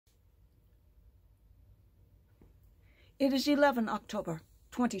It is 11 October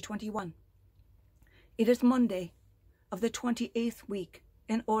 2021. It is Monday of the 28th week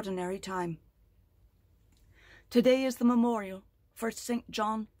in Ordinary Time. Today is the memorial for St.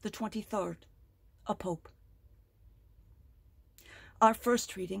 John the 23rd, a Pope. Our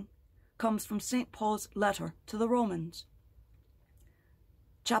first reading comes from St. Paul's letter to the Romans,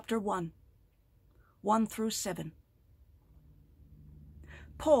 chapter 1, 1 through 7.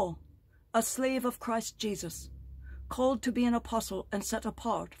 Paul, a slave of Christ Jesus, called to be an apostle and set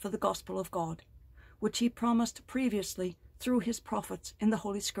apart for the gospel of God, which he promised previously through his prophets in the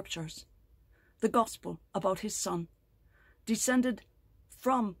Holy Scriptures, the gospel about his Son, descended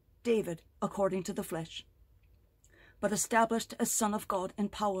from David according to the flesh, but established as Son of God in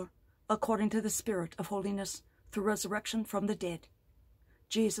power according to the Spirit of holiness through resurrection from the dead,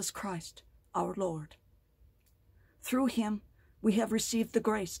 Jesus Christ our Lord. Through him we have received the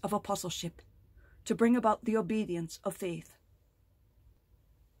grace of apostleship to bring about the obedience of faith,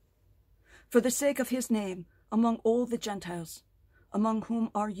 for the sake of his name among all the Gentiles, among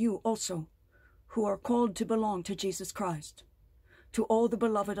whom are you also, who are called to belong to Jesus Christ, to all the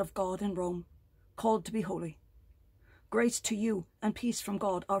beloved of God in Rome, called to be holy. Grace to you and peace from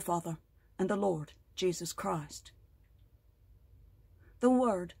God our Father and the Lord Jesus Christ. The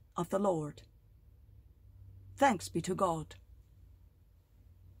word of the Lord. Thanks be to God.